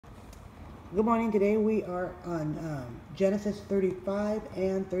Good morning. Today we are on Genesis 35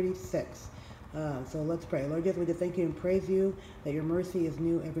 and 36. So let's pray. Lord Jesus, we just thank you and praise you that your mercy is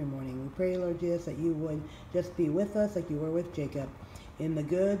new every morning. We pray, Lord Jesus, that you would just be with us like you were with Jacob in the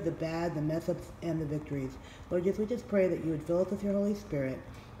good, the bad, the mess-ups, and the victories. Lord Jesus, we just pray that you would fill us with your Holy Spirit,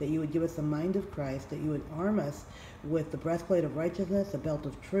 that you would give us the mind of Christ, that you would arm us with the breastplate of righteousness, the belt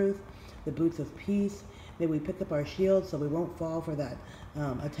of truth, the boots of peace. May we pick up our shield so we won't fall for that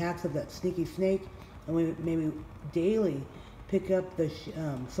attacks of that sneaky snake. And may we daily pick up the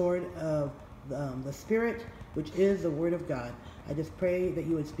sword of the Spirit, which is the Word of God. I just pray that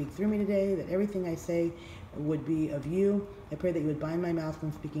you would speak through me today, that everything I say would be of you. I pray that you would bind my mouth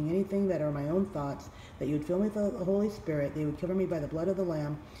from speaking anything that are my own thoughts, that you would fill me with the Holy Spirit, that you would cover me by the blood of the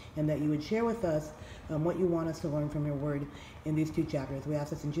Lamb, and that you would share with us what you want us to learn from your Word in these two chapters. We ask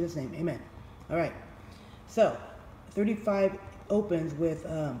this in Jesus' name. Amen. All right. So, 35 opens with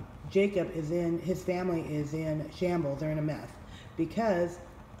Jacob his family is in shambles. They're in a mess because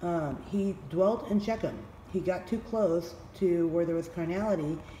he dwelt in Shechem. He got too close to where there was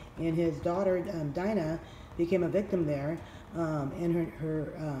carnality, and his daughter Dinah became a victim there,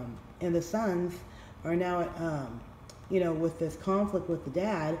 and the sons are now with this conflict with the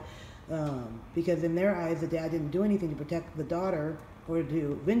dad, because in their eyes the dad didn't do anything to protect the daughter or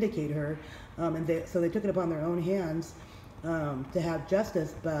to vindicate her, so they took it upon their own hands to have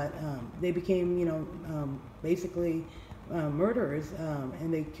justice, but they became basically murderers,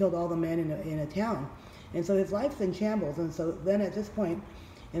 and they killed all the men in a town. And so his life's in shambles. And so then at this point,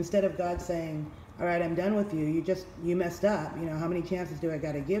 instead of God saying, all right, I'm done with you, you messed up, how many chances do I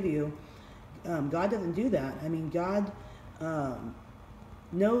got to give you? God doesn't do that. I mean, God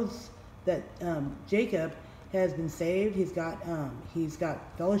knows that Jacob has been saved. He's got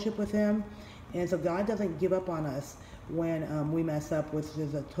fellowship with him, and so God doesn't give up on us when we mess up, which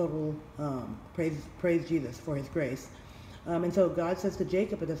is a total praise Jesus for his grace. And so God says to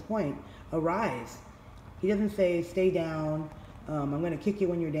Jacob at this point, arise. He doesn't say, stay down, I'm going to kick you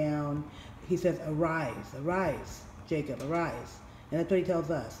when you're down. He says, arise, Jacob, arise. And that's what he tells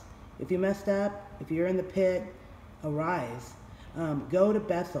us. If you messed up, if you're in the pit, arise. Go to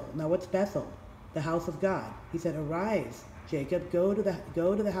Bethel. Now, what's Bethel? The house of God. He said, arise, Jacob, go to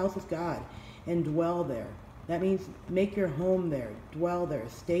the house of God and dwell there. That means make your home there, dwell there,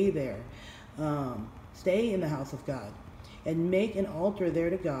 stay there. Stay in the house of God and make an altar there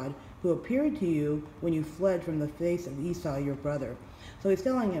to God, who appeared to you when you fled from the face of Esau, your brother. So he's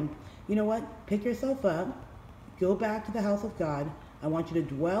telling him, you know what? Pick yourself up, go back to the house of God. I want you to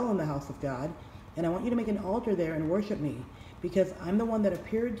dwell in the house of God, and I want you to make an altar there and worship me, because I'm the one that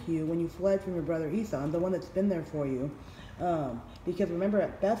appeared to you when you fled from your brother Esau. I'm the one that's been there for you. Because remember,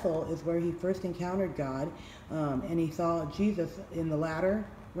 at Bethel is where he first encountered God, and he saw Jesus in the ladder.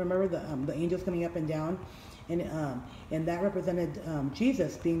 Remember the angels coming up and down? And that represented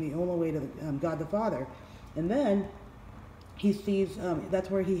Jesus being the only way to God the Father. And then he sees,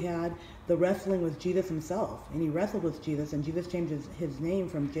 that's where he had the wrestling with Jesus himself. And he wrestled with Jesus, and Jesus changed his name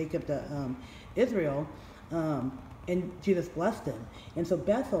from Jacob to Israel. And Jesus blessed him. And so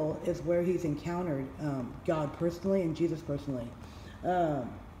Bethel is where he's encountered God personally and Jesus personally. And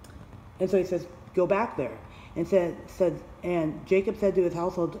so he says, go back there. And Jacob said to his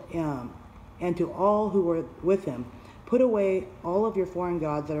household and to all who were with him, put away all of your foreign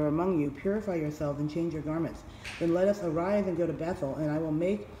gods that are among you, purify yourselves and change your garments. Then let us arise and go to Bethel, and I will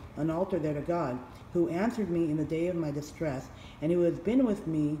make an altar there to God, who answered me in the day of my distress, and who has been with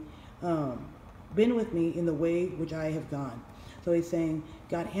me in the way which I have gone. So he's saying,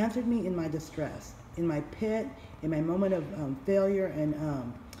 God answered me in my distress, in my pit, in my moment of failure and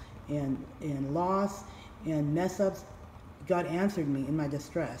loss and mess ups. God answered me in my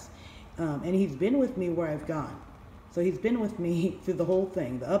distress. And he's been with me where I've gone. So he's been with me through the whole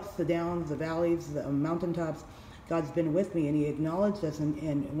thing, the ups, the downs, the valleys, the mountaintops. God's been with me, and he acknowledged us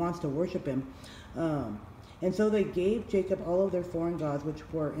and wants to worship him. And so they gave Jacob all of their foreign gods, which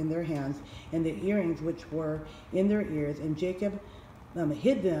were in their hands, and the earrings, which were in their ears. And Jacob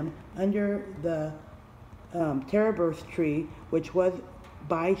hid them under the terebinth tree, which was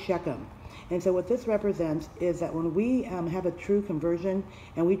by Shechem. And so what this represents is that when we have a true conversion,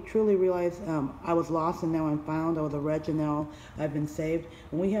 and we truly realize I was lost and now I'm found, I was a wretch and now I've been saved,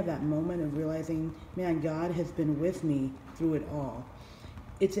 when we have that moment of realizing, man, God has been with me through it all.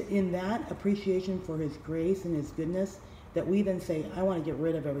 It's in that appreciation for his grace and his goodness that we then say, I want to get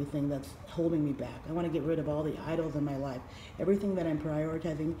rid of everything that's holding me back. I want to get rid of all the idols in my life. Everything that I'm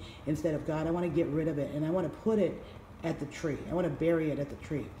prioritizing instead of God, I want to get rid of it, and I want to put it at the tree. I want to bury it at the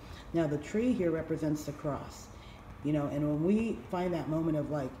tree. Now, the tree here represents the cross. And when we find that moment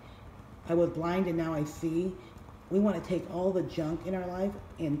of like, I was blind and now I see. We want to take all the junk in our life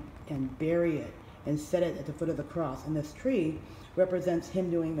and bury it and set it at the foot of the cross. And this tree represents him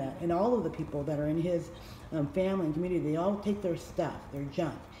doing that. And all of the people that are in his family and community, they all take their stuff, their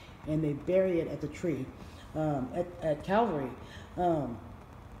junk, and they bury it at the tree at Calvary.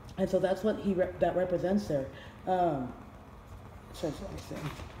 And so that's what that represents there.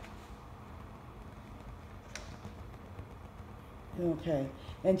 Okay,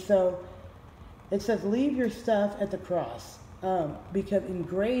 and so it says, leave your stuff at the cross, because in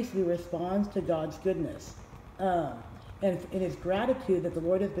grace we respond to God's goodness. And in his gratitude that the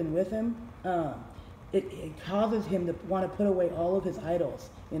Lord has been with him, it causes him to want to put away all of his idols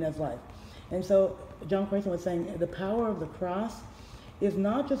in his life. And so John Carson was saying the power of the cross is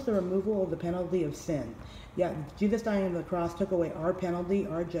not just the removal of the penalty of sin. Yeah, Jesus dying on the cross took away our penalty,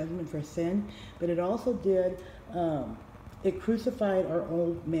 our judgment for sin, but it also did, it crucified our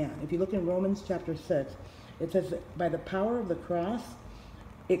old man. If you look in Romans chapter 6, it says that by the power of the cross,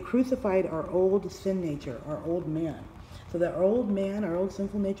 it crucified our old sin nature, our old man. So that our old man, our old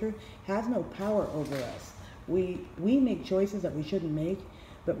sinful nature, has no power over us. We make choices that we shouldn't make,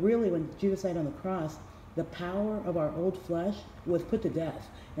 but really when Jesus died on the cross, the power of our old flesh was put to death.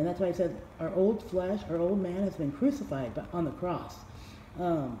 And that's why I said our old flesh, our old man has been crucified on the cross.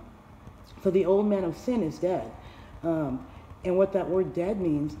 So the old man of sin is dead. And what that word dead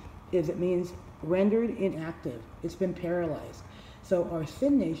means is it means rendered inactive. It's been paralyzed. So our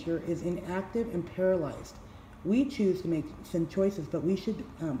sin nature is inactive and paralyzed. We choose to make sin choices, but we should,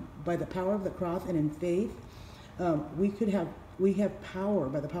 by the power of the cross and in faith, we have power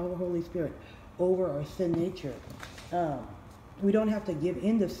by the power of the Holy Spirit over our sin nature. We don't have to give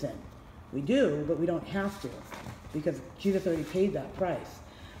in to sin. We do, but we don't have to, because Jesus already paid that price.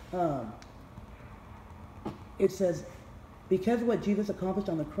 It says, because of what Jesus accomplished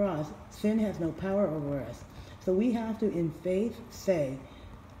on the cross, sin has no power over us. So we have to, in faith, say,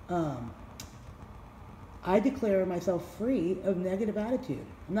 I declare myself free of negative attitude.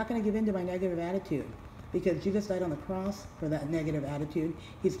 I'm not going to give in to my negative attitude, because Jesus died on the cross for that negative attitude.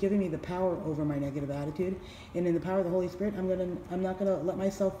 He's giving me the power over my negative attitude, and in the power of the Holy Spirit, I'm not going to let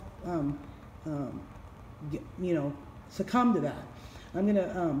myself, succumb to that. I'm going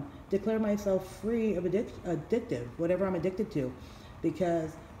to declare myself free of addictive, whatever I'm addicted to,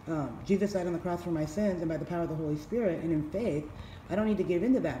 because Jesus died on the cross for my sins, and by the power of the Holy Spirit and in faith, I don't need to give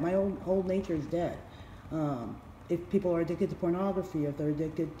into that. My old nature is dead. If people are addicted to pornography, if they're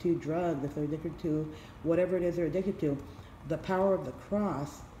addicted to drugs, if they're addicted to whatever it is they're addicted to, the power of the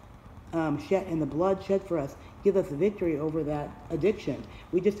cross shed and the blood shed for us gives us victory over that addiction.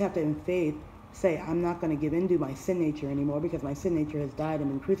 We just have to, in faith, say, I'm not going to give in to my sin nature anymore, because my sin nature has died and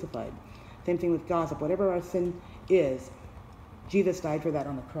been crucified. Same thing with gossip. Whatever our sin is, Jesus died for that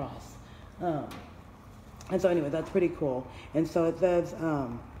on the cross. And so anyway, that's pretty cool. And so it says,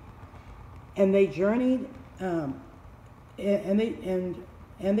 and they journeyed, and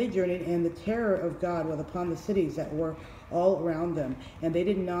they journeyed, and the terror of God was upon the cities that were all around them, and they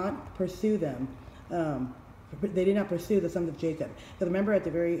did not pursue them. They did not pursue the sons of Jacob. Because remember, at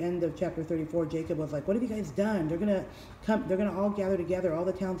the very end of chapter 34, Jacob was like, "What have you guys done? They're gonna come. They're gonna all gather together. All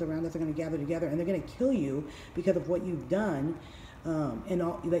the towns around us are gonna gather together, and they're gonna kill you because of what you've done, and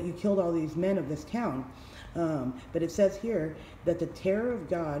that you killed all these men of this town." But it says here that the terror of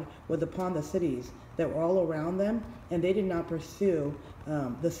God was upon the cities that were all around them, and they did not pursue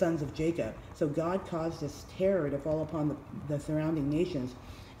the sons of Jacob. So God caused this terror to fall upon the surrounding nations.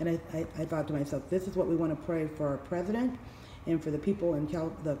 And I thought to myself, this is what we want to pray for our president and for the people in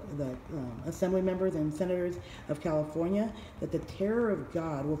the assembly members and senators of California, that the terror of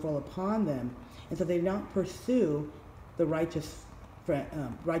God will fall upon them, and so they do not pursue the righteousness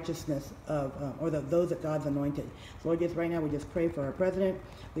of, those that God's anointed. So Lord, just right now we just pray for our president.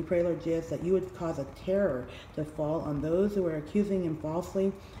 We pray, Lord Jesus, that you would cause a terror to fall on those who are accusing him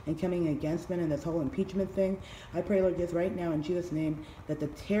falsely and coming against him in this whole impeachment thing. I pray, Lord Jesus, right now in Jesus' name, that the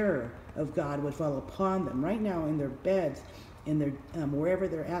terror of God would fall upon them right now in their beds, in their wherever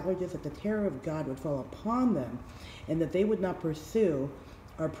they're at, Lord Jesus, that the terror of God would fall upon them, and that they would not pursue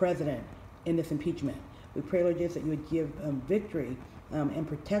our president in this impeachment. We pray, Lord Jesus, that you would give victory and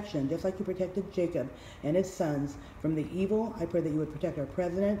protection, just like you protected Jacob and his sons from the evil. I pray that you would protect our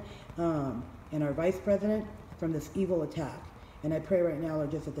president and our vice president from this evil attack. And I pray right now,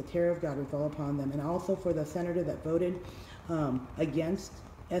 Lord, just that the terror of God would fall upon them. And also for the senator that voted against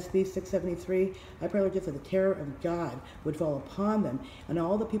SB 673, I pray, Lord, just that the terror of God would fall upon them. And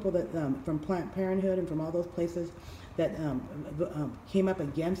all the people that from Planned Parenthood and from all those places that came up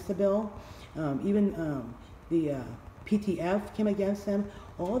against the bill, even the PTF came against them.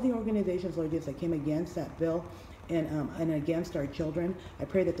 All the organizations, Lord Jesus, that came against that bill and against our children, I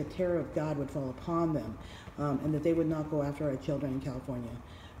pray that the terror of God would fall upon them, and that they would not go after our children in California.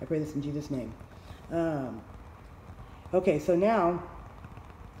 I pray this in Jesus' name. Okay, so now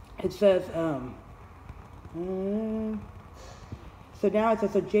it says, so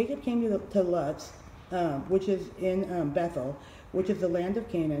Jacob came to Luz, which is in Bethel, which is the land of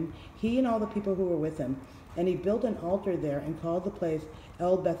Canaan, he and all the people who were with him. And he built an altar there and called the place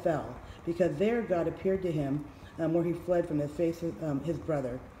El Bethel, because there God appeared to him, where he fled from the face of his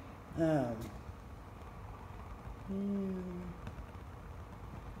brother.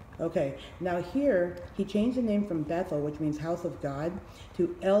 Okay, now here he changed the name from Bethel, which means house of God,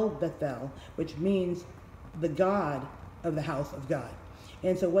 to El Bethel, which means the God of the house of God.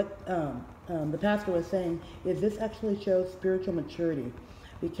 And so what the pastor was saying is this actually shows spiritual maturity,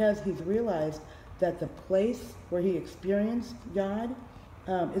 because he's realized that the place where he experienced God,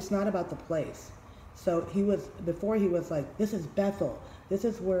 it's not about the place. So before he was like, this is Bethel. This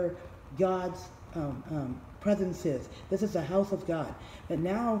is where God's presence is. This is the house of God. But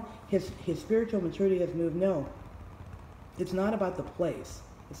now his spiritual maturity has moved. No, it's not about the place.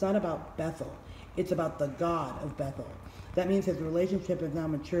 It's not about Bethel. It's about the God of Bethel. That means his relationship has now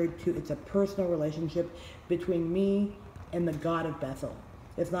matured to, it's a personal relationship between me and the God of Bethel.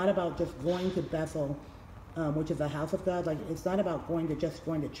 It's not about just going to Bethel, which is the house of God. Like, it's not about going to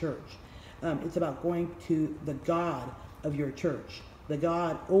church. It's about going to the God of your church, the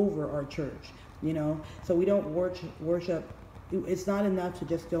God over our church, you know. So we don't worship. It's not enough to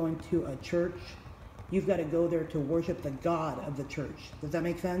just go into a church. You've got to go there to worship the God of the church. Does that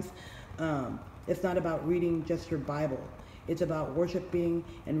make sense? It's not about reading just your Bible. It's about worshiping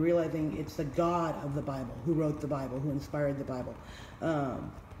and realizing it's the God of the Bible, who wrote the Bible, who inspired the Bible.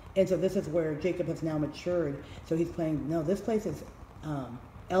 And so this is where Jacob has now matured. So he's playing, no, this place is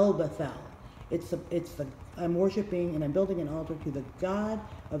El Bethel. I'm worshiping and I'm building an altar to the God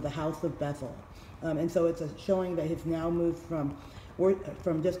of the house of Bethel. And so it's showing that he's now moved from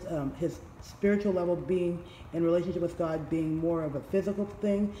just his spiritual level being in relationship with God being more of a physical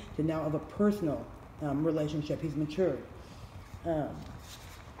thing to now of a personal relationship. He's matured. All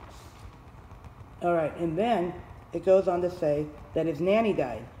right, and then it goes on to say that his nanny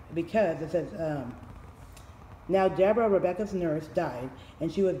died, because it says, now Deborah, Rebekah's nurse, died,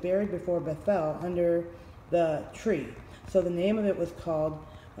 and she was buried before Bethel under the tree. So the name of it was called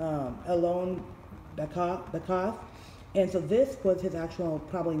Elon Bekath. And so this was his actual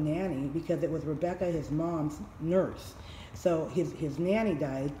probably nanny, because it was Rebekah, his mom's nurse. So his nanny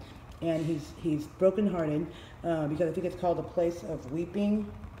died, and he's brokenhearted, because I think it's called a place of weeping.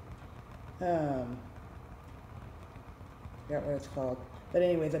 I forgot what it's called. But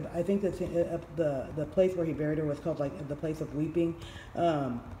anyways, I think that the place where he buried her was called like the place of weeping.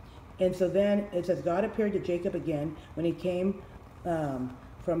 And so then it says, God appeared to Jacob again when he came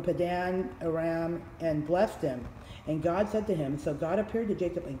from Padan Aram and blessed him. And God said to him, so God appeared to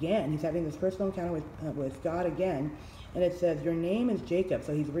Jacob again. He's having this personal encounter with God again. And it says, your name is Jacob.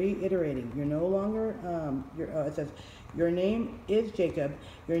 So he's reiterating, you're no longer, it says, your name is Jacob.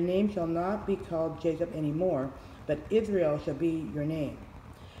 Your name shall not be called Jacob anymore, but Israel shall be your name.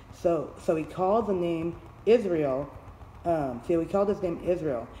 So he called the name Israel. He called his name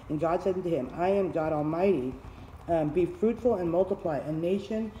Israel. And God said to him, I am God Almighty. Be fruitful and multiply. A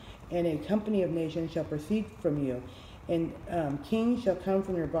nation and a company of nations shall proceed from you, and kings shall come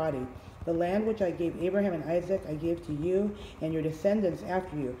from your body. The land which I gave Abraham and Isaac I give to you and your descendants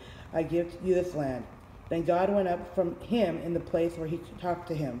after you. I give you this land. Then God went up from him in the place where he talked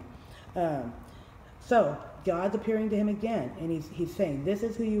to him. So God's appearing to him again, and he's saying, this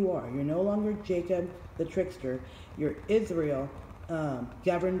is who you are. You're no longer Jacob the trickster. You're Israel,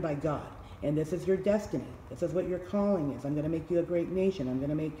 governed by God. And this is your destiny. This is what your calling is. I'm going to make you a great nation. I'm going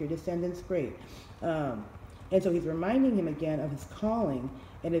to make your descendants great. And so he's reminding him again of his calling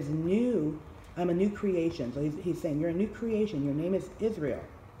and his I'm a new creation. So he's saying, you're a new creation. Your name is Israel.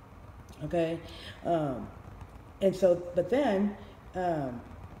 Okay? And so, but then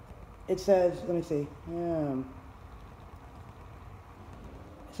it says, let me see.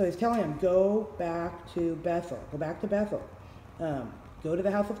 So he's telling him, go back to Bethel. Go back to Bethel. Go to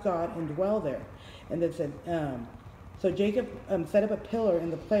the house of God and dwell there. And it said, so Jacob set up a pillar in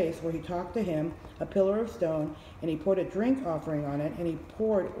the place where he talked to him, a pillar of stone, and he poured a drink offering on it, and he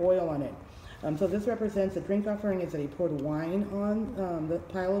poured oil on it. So this represents, the drink offering is that he poured wine on the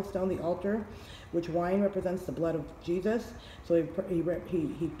pile of stone, the altar, which wine represents the blood of Jesus. So he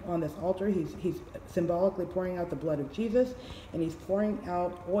on this altar, he's symbolically pouring out the blood of Jesus, and he's pouring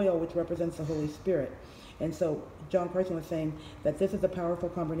out oil, which represents the Holy Spirit. And so John Carson was saying that this is a powerful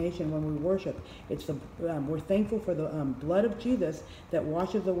combination when we worship. It's the we're thankful for the blood of Jesus that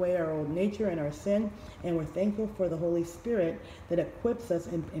washes away our old nature and our sin, and we're thankful for the Holy Spirit that equips us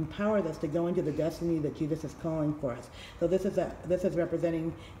and empowers us to go into the destiny that Jesus is calling for us. So this is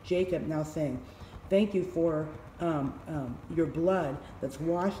representing Jacob now saying, thank you for your blood that's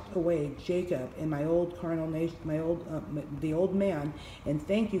washed away Jacob and my old carnal nation, the old man, and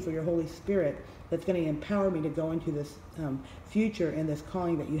thank you for your Holy Spirit that's going to empower me to go into this future and this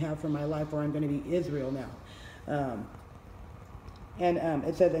calling that you have for my life, where I'm going to be Israel now.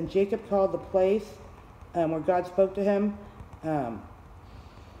 It says, and Jacob called the place where God spoke to him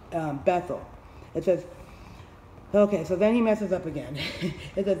Bethel. It says, okay, so then he messes up again.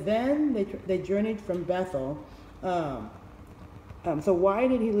 It says, then they journeyed from Bethel. So why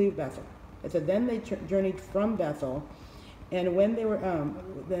did he leave Bethel? It said, then they journeyed from Bethel, and when they were,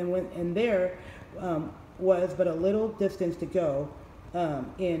 there was but a little distance to go.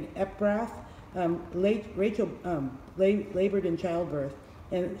 In Ephrath, Rachel labored in childbirth,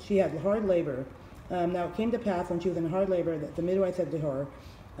 and she had hard labor. Now it came to pass when she was in hard labor that the midwife said to her,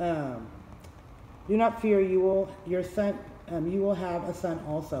 do not fear, you will have a son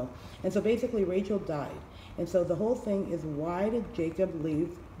also. And so basically Rachel died. And so the whole thing is, why did Jacob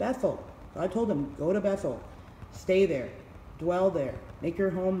leave Bethel? God told him, go to Bethel, stay there, dwell there, make your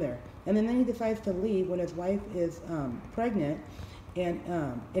home there. And then he decides to leave when his wife is pregnant and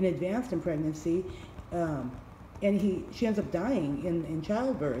advanced in pregnancy, and she ends up dying in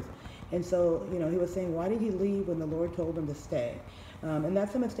childbirth. And so, he was saying, why did he leave when the Lord told him to stay? And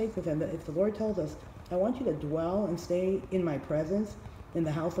that's a mistake with him, that if the Lord tells us, I want you to dwell and stay in my presence, in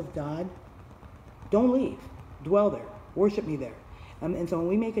the house of God, don't leave. Dwell there. Worship me there. And so when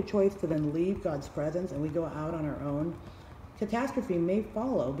we make a choice to then leave God's presence and we go out on our own, catastrophe may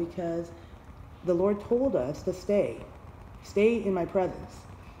follow, because the Lord told us to stay in my presence.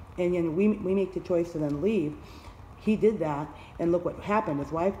 And we make the choice to then leave. He did that, and look what happened.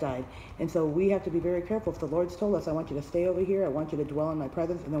 His wife died. And so we have to be very careful. If the Lord's told us, I want you to stay over here, I want you to dwell in my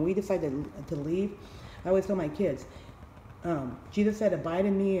presence, and then we decide to leave, I always tell my kids, Jesus said, abide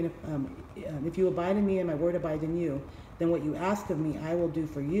in me, and if you abide in me and my word abides in you, then what you ask of me, I will do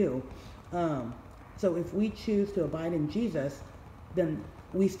for you. So if we choose to abide in Jesus, then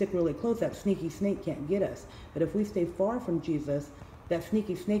we stick really close. That sneaky snake can't get us. But if we stay far from Jesus, that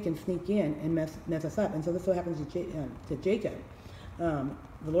sneaky snake can sneak in and mess us up. And so this is what happens to Jacob.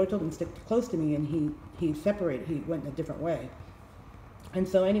 The Lord told him to stick close to me, and he separated. He went in a different way. And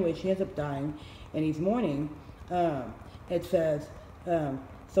so anyway, she ends up dying, and he's mourning. It says,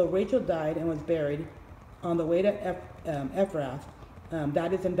 so Rachel died and was buried on the way to Ephrath,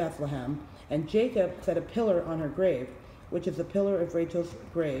 that is in Bethlehem. And Jacob set a pillar on her grave, which is the pillar of Rachel's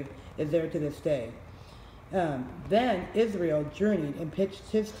grave, is there to this day. Then Israel journeyed and pitched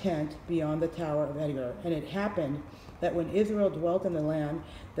his tent beyond the tower of Edgar. And it happened that when Israel dwelt in the land,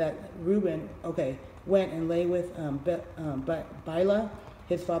 that Reuben, went and lay with Bilhah,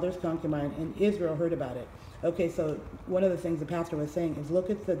 his father's concubine, and Israel heard about it. Okay, so one of the things the pastor was saying is, look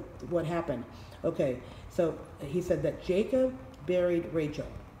at what happened. Okay, so he said that Jacob buried Rachel.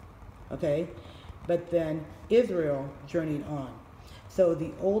 Okay, but then Israel journeyed on. So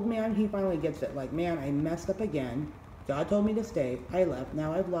the old man, he finally gets it. Like, man, I messed up again. God told me to stay. I left.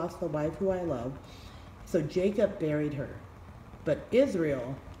 Now I've lost the wife who I love. So Jacob buried her. But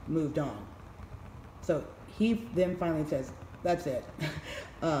Israel moved on. So he then finally says, that's it.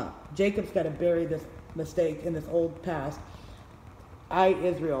 Jacob's got to bury this mistake in this old past.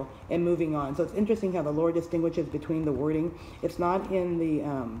 Israel, and moving on. So it's interesting how the Lord distinguishes between the wording. It's not in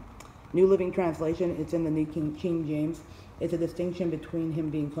the New Living Translation. It's in the New King James. It's a distinction between him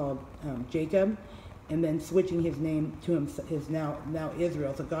being called Jacob and then switching his name to his now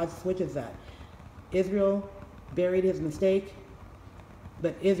Israel. So God switches that. Israel buried his mistake,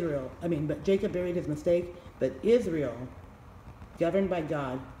 but Jacob buried his mistake, but Israel, governed by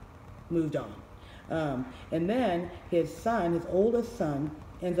God, moved on. And then his son, his oldest son,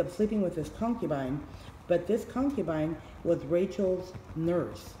 ends up sleeping with his concubine, but this concubine was Rachel's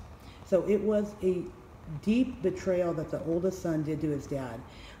nurse. So it was a deep betrayal that the oldest son did to his dad.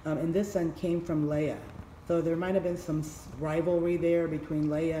 And this son came from Leah. So there might have been some rivalry there between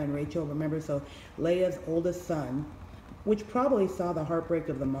Leah and Rachel. Remember, so Leah's oldest son, which probably saw the heartbreak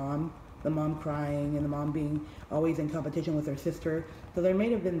of the mom crying and the mom being always in competition with her sister. So there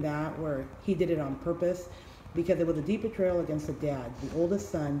may have been that where he did it on purpose, because it was a deep betrayal against the dad. The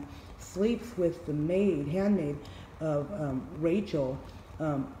oldest son sleeps with the handmaid of Rachel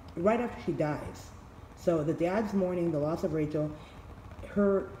right after she dies. So the dad's mourning the loss of Rachel.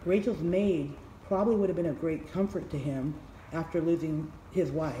 Rachel's maid probably would have been a great comfort to him after losing his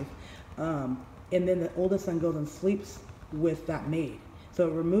wife. And then the oldest son goes and sleeps with that maid. So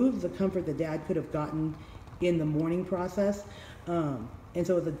it removes the comfort the dad could have gotten in the mourning process. And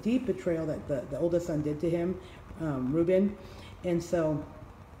so it was a deep betrayal that the oldest son did to him, Reuben. And so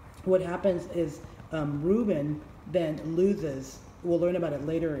what happens is Reuben then loses. We'll learn about it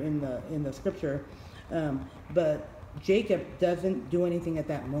later in the scripture. But Jacob doesn't do anything at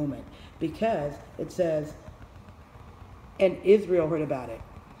that moment, because it says, and Israel heard about it.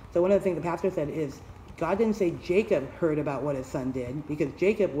 So one of the things the pastor said is, God didn't say Jacob heard about what his son did, because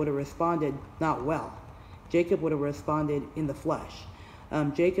Jacob would have responded not well. Jacob would have responded in the flesh.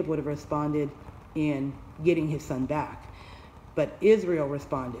 Jacob would have responded in getting his son back. But Israel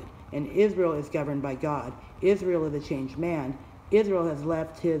responded, and Israel is governed by God. Israel is a changed man. Israel has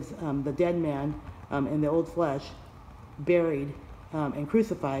left his the dead man in the old flesh, buried and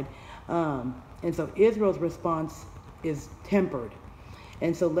crucified. And so Israel's response is tempered.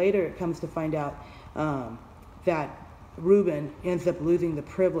 And so later it comes to find out that Reuben ends up losing the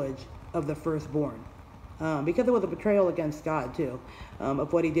privilege of the firstborn, because it was a betrayal against God too,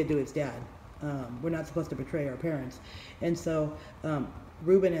 of what he did to his dad. We're not supposed to betray our parents. And so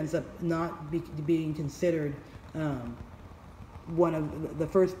Reuben ends up not being considered one of the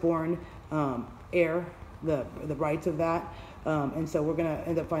firstborn heir, the rights of that. And so we're going to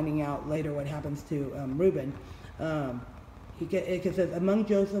end up finding out later what happens to Reuben. It says, among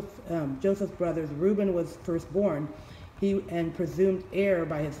Joseph's brothers, Reuben was firstborn, and presumed heir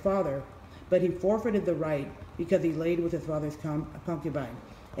by his father, but he forfeited the right because he laid with his father's concubine.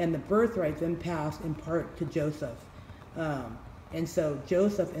 And the birthright then passed in part to Joseph. And so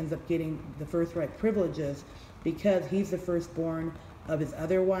Joseph ends up getting the birthright privileges because he's the firstborn of his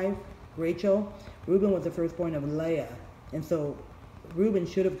other wife, Rachel. Reuben was the firstborn of Leah. And so Reuben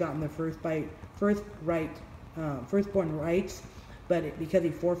should have gotten the firstborn rights, but because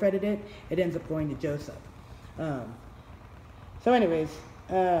he forfeited it, it ends up going to Joseph. So anyways,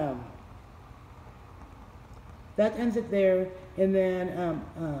 that ends it there. And then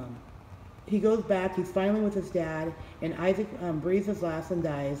he goes back, he's finally with his dad, and Isaac breathes his last and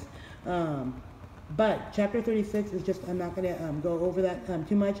dies. But chapter 36 is just, I'm not going to go over that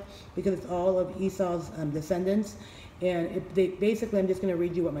too much, because it's all of Esau's descendants. And basically, I'm just going to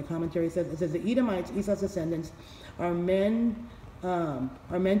read you what my commentary says. It says, the Edomites, Esau's descendants, are mentioned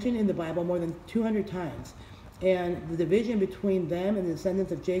in the Bible more than 200 times. And the division between them and the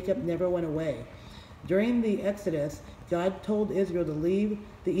descendants of Jacob never went away. During the Exodus, God told Israel to leave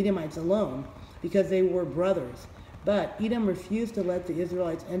the Edomites alone because they were brothers. But Edom refused to let the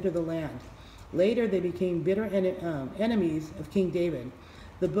Israelites enter the land. Later, they became bitter enemies of King David.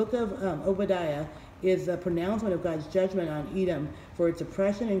 The book of Obadiah is a pronouncement of God's judgment on Edom for its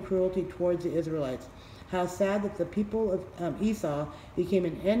oppression and cruelty towards the Israelites. How sad that the people of Esau became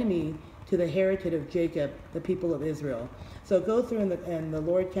an enemy to the heritage of Jacob, the people of Israel. So it goes through, and the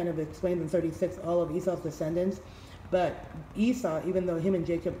Lord kind of explains in 36 all of Esau's descendants. But Esau, even though him and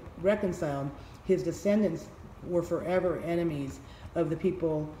Jacob reconciled, his descendants were forever enemies of the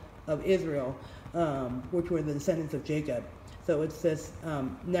people of Israel, which were the descendants of Jacob. So it's this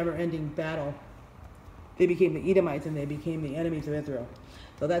never-ending battle. They became the Edomites, and they became the enemies of Israel.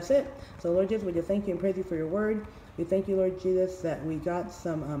 So that's it. So Lord Jesus, we just thank you and praise you for your word. We thank you, Lord Jesus, that we got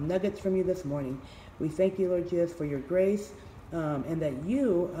some nuggets from you this morning. We thank you, Lord Jesus, for your grace, and that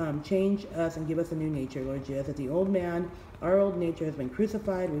you change us and give us a new nature, Lord Jesus. That the old man, our old nature, has been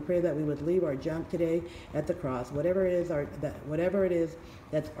crucified. We pray that we would leave our junk today at the cross. Whatever it is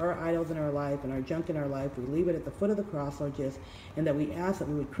that's our idols in our life and our junk in our life, we leave it at the foot of the cross, Lord Jesus, and that we ask that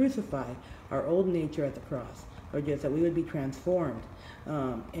we would crucify our old nature at the cross, Lord Jesus, that we would be transformed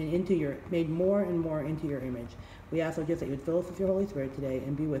and made more and more into your image. We ask, Lord Jesus, that you would fill us with your Holy Spirit today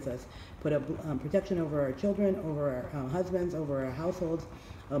and be with us. Put a protection over our children, over our husbands, over our households,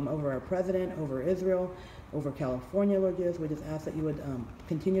 over our president, over Israel, over California, Lord Jesus. We just ask that you would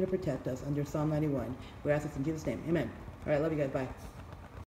continue to protect us under Psalm 91. We ask this in Jesus' name. Amen. All right, love you guys. Bye.